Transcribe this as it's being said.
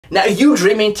Now, are you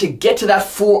dreaming to get to that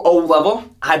 4.0 level?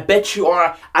 I bet you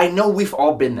are. I know we've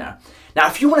all been there. Now,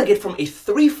 if you want to get from a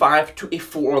 3.5 to a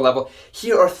 4.0 level,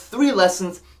 here are 3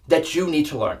 lessons that you need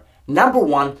to learn. Number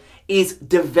 1 is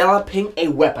developing a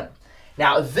weapon.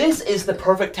 Now, this is the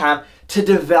perfect time to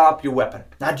develop your weapon.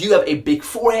 Now, do you have a big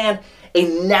forehand, a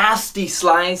nasty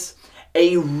slice,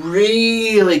 a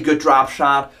really good drop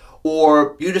shot,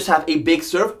 or you just have a big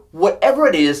serve? Whatever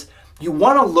it is, you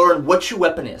want to learn what your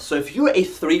weapon is. So if you're a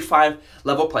 3.5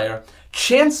 level player,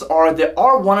 chances are there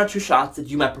are 1 or 2 shots that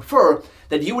you might prefer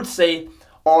that you would say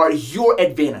are your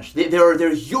advantage.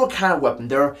 They're your kind of weapon.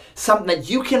 They're something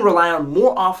that you can rely on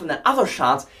more often than other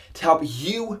shots to help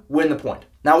you win the point.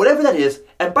 Now, whatever that is,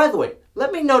 and by the way,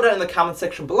 let me know down in the comment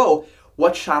section below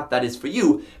what shot that is for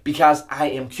you, because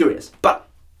I am curious.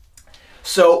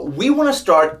 So we want to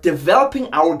start developing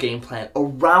our game plan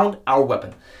around our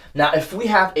weapon. Now, if we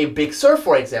have a big serve,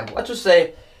 for example, let's just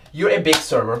say you're a big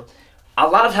server. A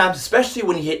lot of times, especially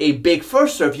when you hit a big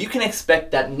first serve, you can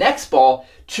expect that next ball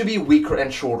to be weaker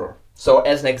and shorter. So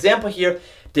as an example here,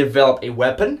 develop a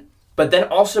weapon, but then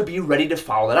also be ready to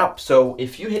follow it up. So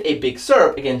if you hit a big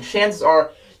serve, again, chances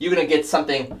are you're going to get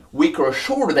something weaker or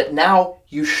shorter that now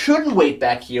you shouldn't wait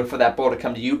back here for that ball to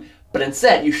come to you, but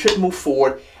instead you should move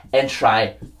forward and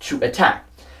try to attack.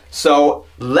 So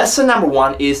lesson number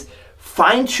 1 is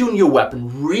fine-tune your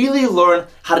weapon. Really learn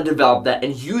how to develop that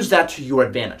and use that to your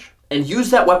advantage. And use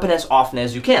that weapon as often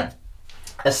as you can.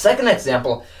 A second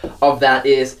example of that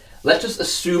is, let's just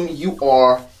assume you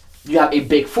have a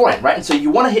big forehand, right? And so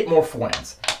you want to hit more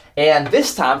forehands. And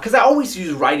this time, because I always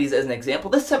use righties as an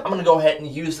example, this time I'm going to go ahead and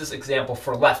use this example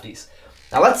for lefties.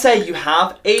 Now let's say you're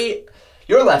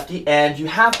a lefty and you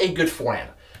have a good forehand.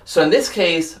 So in this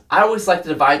case, I always like to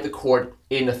divide the court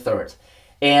into thirds.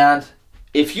 And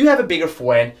if you have a bigger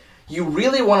forehand, you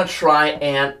really want to try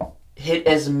and hit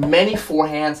as many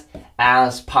forehands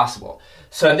as possible.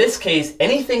 So in this case,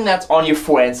 anything that's on your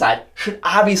forehand side should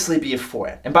obviously be a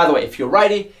forehand. And by the way, if you're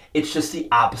righty, it's just the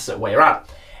opposite way around.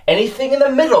 Anything in the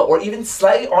middle or even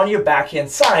slightly on your backhand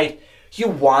side, you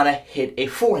want to hit a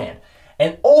forehand.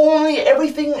 And only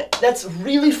everything that's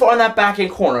really far in that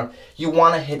backhand corner, you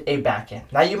want to hit a backhand.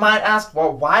 Now you might ask,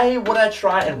 well, why would I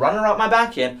try and run around my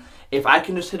backhand if I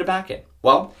can just hit a backhand?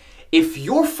 Well, if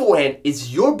your forehand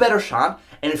is your better shot,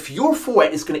 and if your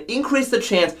forehand is going to increase the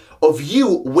chance of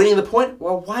you winning the point,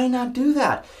 well, why not do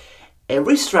that?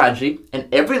 Every strategy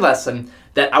and every lesson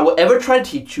that I will ever try to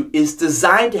teach you is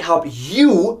designed to help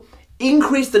you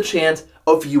increase the chance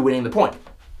of you winning the point.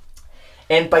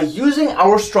 And by using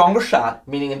our stronger shot,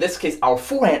 meaning in this case our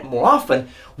forehand more often,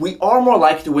 we are more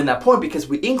likely to win that point because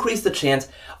we increase the chance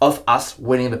of us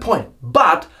winning the point.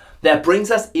 But that brings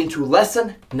us into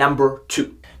lesson number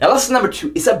 2. Now, lesson number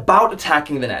 2 is about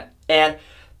attacking the net. And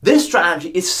this strategy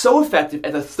is so effective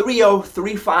at the 3.0,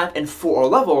 3.5, and 4.0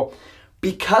 level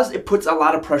because it puts a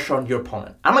lot of pressure on your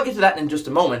opponent. I'm going to get to that in just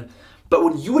a moment, but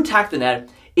when you attack the net,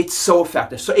 it's so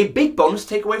effective. So a big bonus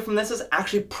takeaway from this is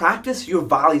actually practice your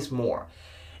volleys more.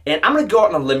 And I'm going to go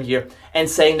out on a limb here and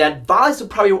saying that volleys are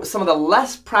probably some of the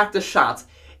less practiced shots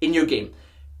in your game.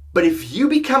 But if you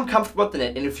become comfortable with the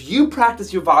net and if you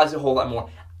practice your volleys a whole lot more,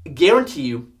 I guarantee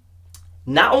you,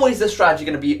 not only is this strategy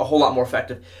going to be a whole lot more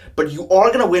effective, but you are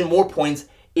going to win more points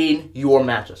in your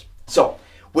matches. So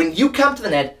when you come to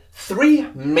the net, 3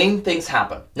 main things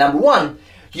happen. Number 1,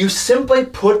 you simply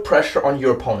put pressure on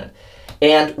your opponent.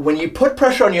 And when you put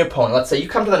pressure on your opponent, let's say you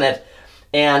come to the net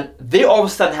and they all of a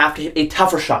sudden have to hit a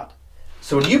tougher shot.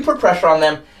 So when you put pressure on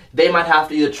them, they might have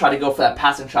to either try to go for that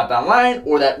passing shot down line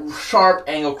or that sharp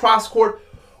angle cross court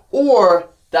or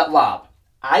that lob.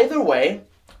 Either way,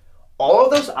 all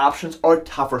of those options are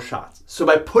tougher shots. So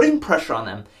by putting pressure on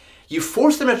them, you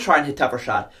force them to try and hit tougher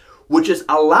shot, which is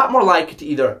a lot more likely to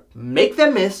either make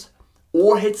them miss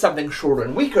or hit something shorter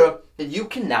and weaker that you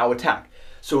can now attack.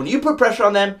 So when you put pressure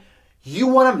on them, you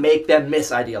want to make them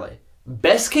miss ideally.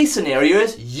 Best case scenario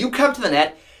is you come to the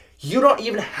net, you don't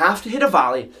even have to hit a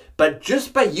volley, but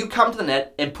just by you come to the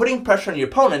net and putting pressure on your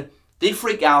opponent, they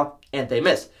freak out and they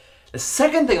miss. The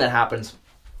second thing that happens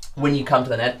when you come to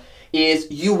the net is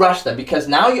you rush them, because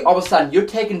now all of a sudden you're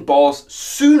taking balls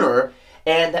sooner,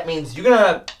 and that means you're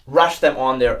gonna rush them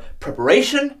on their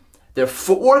preparation, their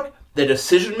footwork, their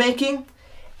decision making.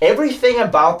 Everything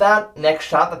about that next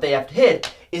shot that they have to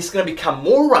hit is gonna become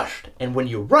more rushed, and when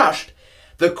you're rushed,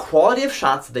 the quality of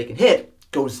shots that they can hit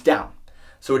goes down.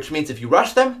 So which means if you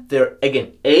rush them, they're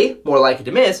again A, more likely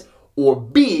to miss, or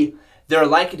B, they're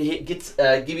likely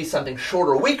to give you something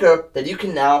shorter or weaker that you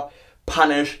can now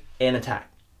punish and attack.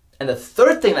 And the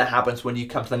third thing that happens when you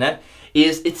come to the net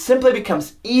is it simply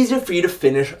becomes easier for you to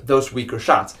finish those weaker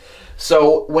shots.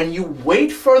 So when you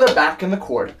wait further back in the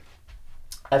court,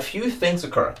 a few things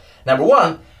occur. Number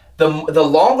one, the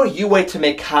longer you wait to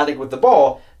make contact with the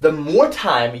ball, the more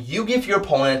time you give your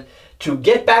opponent to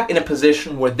get back in a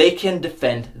position where they can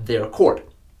defend their court.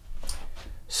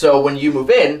 So when you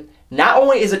move in, not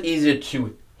only is it easier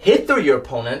to hit through your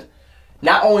opponent,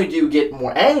 not only do you get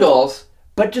more angles,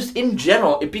 but just in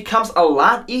general, it becomes a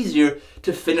lot easier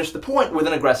to finish the point with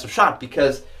an aggressive shot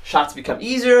because shots become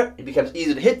easier, it becomes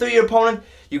easier to hit through your opponent,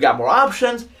 you got more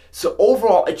options. So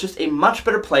overall, it's just a much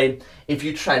better play if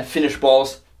you try and finish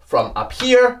balls from up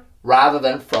here rather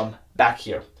than from back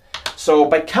here. So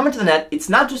by coming to the net, it's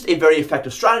not just a very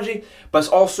effective strategy, but it's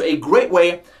also a great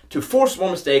way to force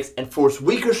more mistakes and force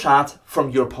weaker shots from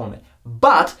your opponent.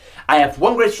 But I have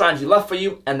one great strategy left for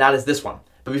you, and that is this one.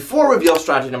 But before I reveal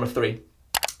strategy number 3,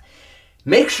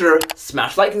 make sure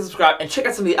smash like and subscribe and check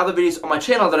out some of the other videos on my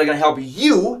channel that are going to help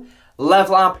you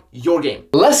level up your game.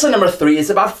 Lesson number 3 is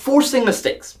about forcing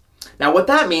mistakes. Now what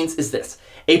that means is this.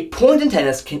 A point in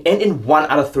tennis can end in one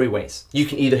out of 3 ways. You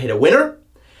can either hit a winner,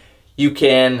 you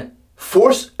can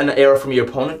force an error from your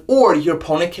opponent, or your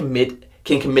opponent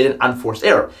can commit an unforced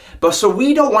error. But so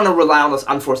we don't want to rely on those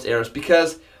unforced errors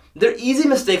because they're easy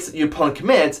mistakes that your opponent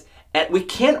commits, and we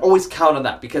can't always count on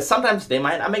that because sometimes they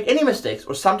might not make any mistakes,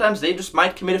 or sometimes they just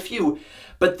might commit a few,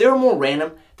 but they're more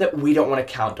random that we don't want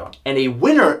to count on. And a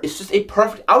winner is just a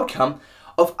perfect outcome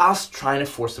of us trying to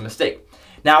force a mistake.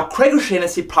 Now, Craig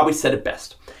O'Shaughnessy probably said it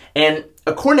best. And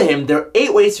according to him, there are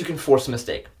 8 ways you can force a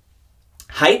mistake.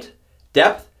 Height,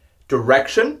 depth,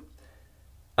 direction,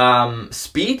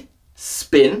 speed,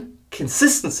 spin,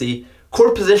 consistency,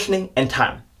 court positioning, and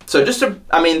time. So just to,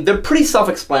 they're pretty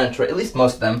self-explanatory, at least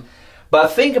most of them.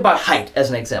 But think about height as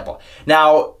an example.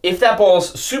 Now, if that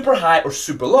ball's super high or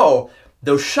super low,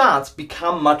 those shots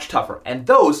become much tougher. And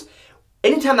those,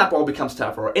 anytime that ball becomes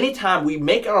tougher, or anytime we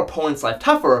make our opponent's life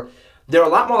tougher, they're a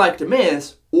lot more likely to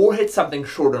miss or hit something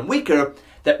shorter and weaker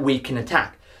that we can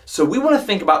attack. So we want to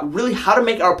think about really how to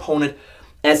make our opponent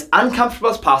as uncomfortable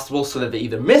as possible so that they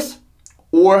either miss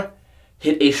or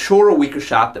hit a shorter, weaker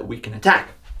shot that we can attack.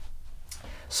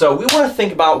 So we want to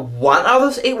think about one out of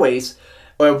those 8 ways,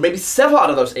 or maybe several out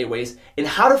of those 8 ways, in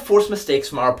how to force mistakes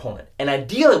from our opponent. And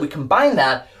ideally, we combine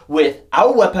that with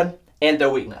our weapon and their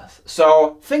weakness.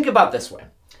 So think about this way.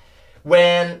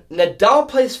 When Nadal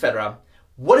plays Federer,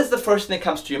 what is the first thing that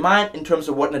comes to your mind in terms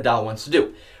of what Nadal wants to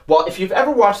do? Well, if you've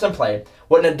ever watched them play,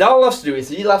 what Nadal loves to do is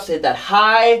he loves to hit that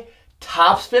high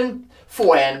topspin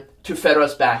forehand to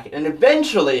Federer's backhand. And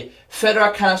eventually,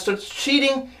 Federer kind of starts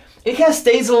cheating. He kind of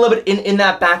stays a little bit in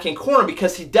that backhand corner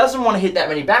because he doesn't want to hit that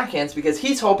many backhands because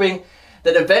he's hoping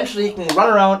that eventually he can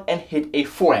run around and hit a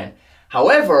forehand.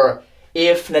 However,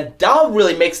 if Nadal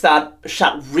really makes that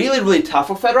shot really, really tough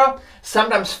for Federer,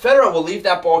 sometimes Federer will leave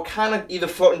that ball kind of either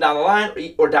floating down the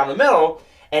line or down the middle,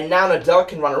 and now Nadal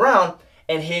can run around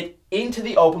and hit into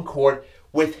the open court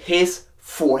with his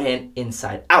forehand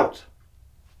inside out.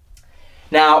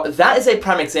 Now, that is a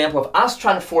prime example of us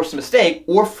trying to force a mistake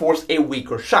or force a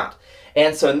weaker shot.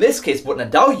 And so in this case, what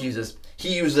Nadal uses,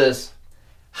 he uses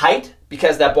height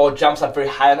because that ball jumps up very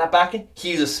high on that backhand.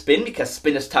 He uses spin because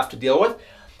spin is tough to deal with.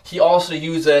 He also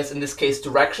uses, in this case,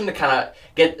 direction to kind of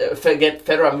get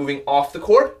Federer moving off the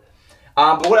court.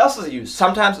 But what else does he use?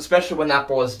 Sometimes, especially when that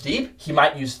ball is deep, he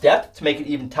might use depth to make it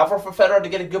even tougher for Federer to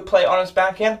get a good play on his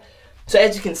backhand. So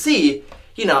as you can see,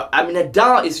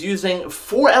 Nadal is using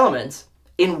 4 elements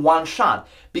in one shot.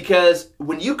 Because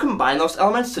when you combine those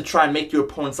elements to try and make your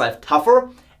opponent's life tougher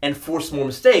and force more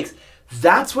mistakes,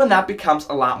 that's when that becomes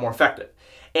a lot more effective.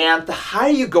 And the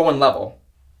higher you go in level,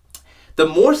 the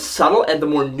more subtle and the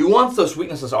more nuanced those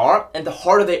weaknesses are, and the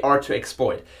harder they are to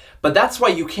exploit. But that's why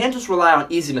you can't just rely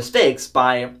on easy mistakes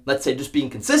by, let's say, just being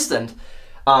consistent.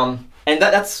 And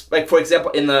that's, like, for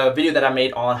example, in the video that I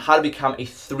made on how to become a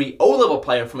 3.0 level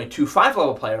player from a 2.5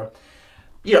 level player,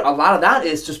 a lot of that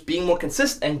is just being more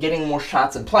consistent and getting more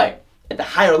shots in play. At the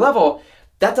higher level,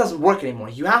 that doesn't work anymore.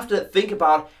 You have to think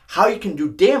about how you can do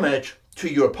damage to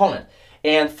your opponent.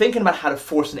 And thinking about how to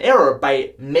force an error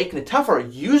by making it tougher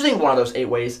using one of those 8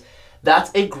 ways,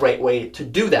 that's a great way to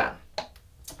do that.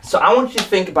 So I want you to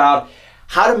think about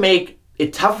how to make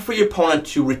it tougher for your opponent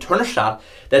to return a shot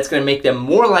that's going to make them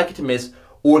more likely to miss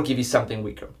or give you something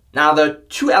weaker. Now, the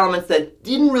 2 elements that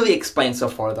didn't really explain so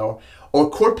far, though, are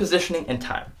court positioning and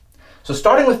time. So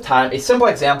starting with time, a simple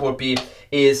example would be,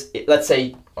 let's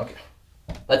say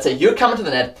you're coming to the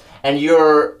net and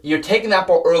you're taking that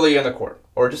ball earlier in the court.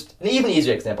 Or just an even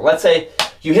easier example. Let's say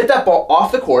you hit that ball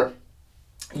off the court,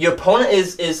 your opponent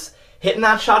is hitting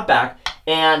that shot back,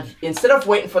 and instead of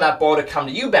waiting for that ball to come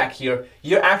to you back here,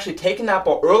 you're actually taking that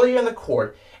ball earlier in the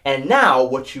court, And now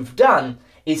what you've done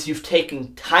is you've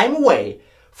taken time away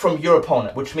from your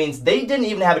opponent, which means they didn't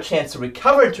even have a chance to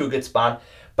recover to a good spot,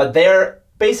 but they're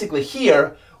basically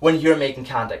here when you're making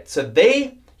contact. So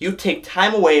you take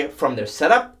time away from their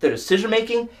setup, their decision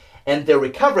making, and their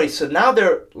recovery. So now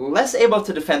they're less able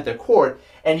to defend their court,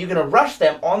 and you're gonna rush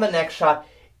them on the next shot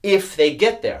if they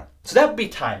get there. So that would be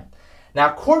time.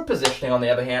 Now court positioning, on the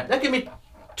other hand, that give me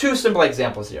two simple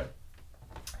examples here.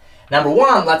 Number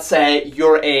one, let's say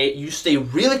you stay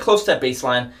really close to that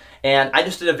baseline, and I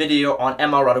just did a video on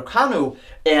Emma Raducanu,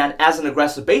 and as an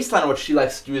aggressive baseliner, what she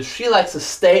likes to do is she likes to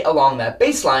stay along that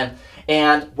baseline,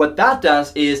 and what that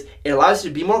does is it allows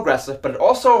you to be more aggressive, but it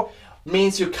also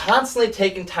means you're constantly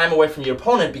taking time away from your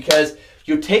opponent because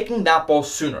you're taking that ball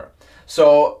sooner.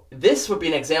 So this would be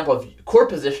an example of court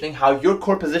positioning, how your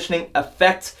court positioning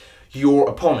affects your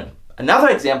opponent. Another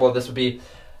example of this would be,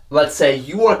 let's say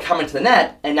you are coming to the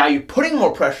net and now you're putting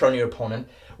more pressure on your opponent,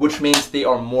 which means they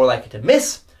are more likely to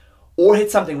miss or hit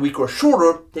something weaker or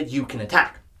shorter that you can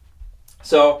attack.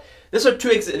 So these are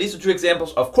two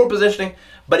examples of court positioning,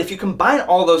 but if you combine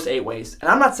all those 8 ways, and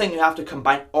I'm not saying you have to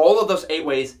combine all of those 8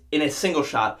 ways in a single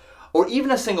shot or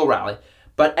even a single rally,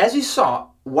 but as you saw,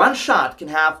 one shot can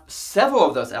have several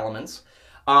of those elements,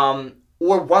 or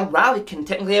one rally can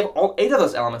technically have all 8 of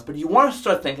those elements, but you want to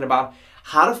start thinking about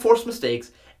how to force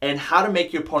mistakes and how to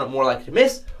make your opponent more likely to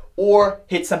miss or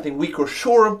hit something weaker or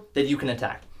shorter that you can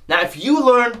attack. Now, if you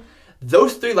learn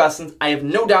those 3 lessons, I have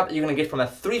no doubt that you're going to get from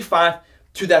that 3.5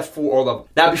 to that 4.0 level.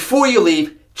 Now, before you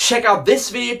leave, check out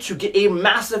this video to get a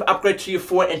massive upgrade to your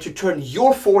forehand and to turn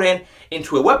your forehand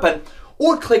into a weapon,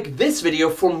 or click this video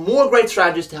for more great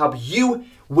strategies to help you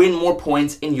win more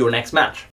points in your next match.